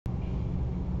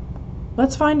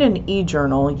Let's find an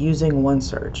e-journal using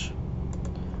OneSearch.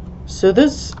 So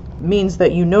this means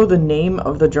that you know the name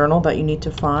of the journal that you need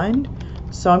to find.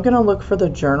 So I'm going to look for the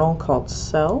journal called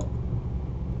Cell.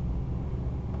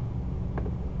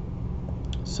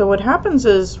 So what happens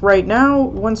is right now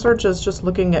OneSearch is just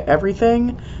looking at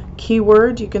everything.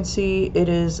 Keyword, you can see it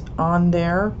is on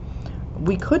there.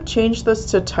 We could change this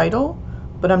to title,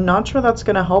 but I'm not sure that's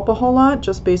going to help a whole lot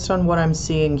just based on what I'm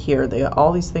seeing here.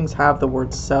 All these things have the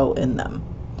word cell in them.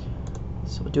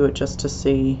 So we'll do it just to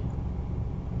see.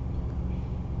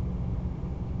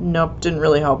 Nope, didn't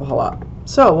really help a whole lot.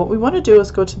 So what we want to do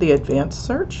is go to the advanced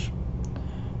search,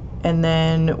 and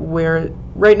then where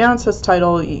right now it says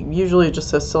title, usually it just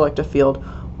says select a field.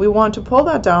 We want to pull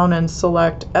that down and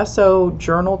select SO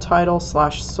journal title /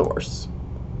 source,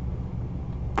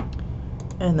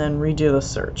 and then redo the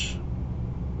search.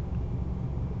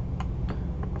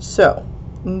 So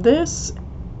this,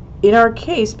 in our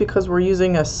case, because we're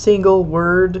using a single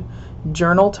word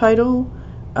journal title,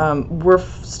 we're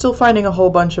still finding a whole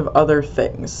bunch of other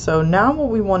things. So now what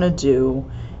we want to do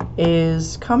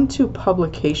is come to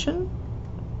publication,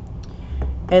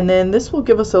 and then this will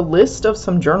give us a list of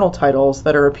some journal titles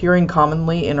that are appearing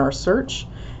commonly in our search,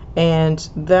 and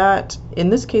that in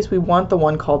this case we want the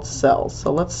one called Cell.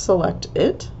 So let's select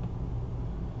it.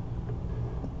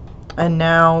 And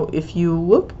now if you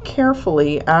look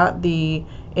carefully at the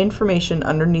information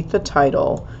underneath the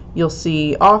title, you'll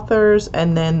see authors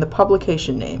and then the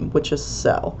publication name, which is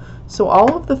Cell. So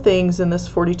all of the things in this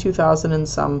 42,000 and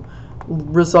some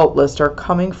result list are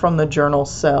coming from the journal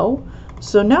Cell.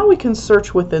 So now we can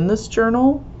search within this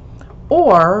journal,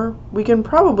 or we can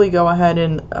probably go ahead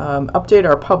and update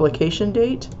our publication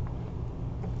date.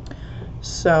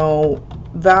 So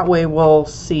that way we'll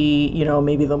see, you know,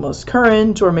 maybe the most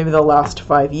current or maybe the last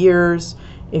 5 years.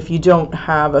 If you don't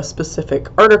have a specific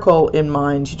article in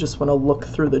mind, you just want to look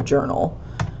through the journal,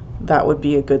 that would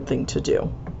be a good thing to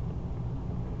do.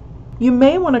 You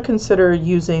may want to consider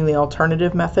using the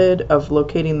alternative method of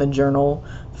locating the journal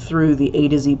through the A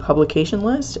to Z publication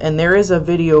list, and there is a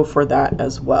video for that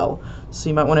as well. So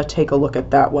you might want to take a look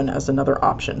at that one as another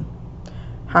option.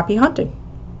 Happy hunting!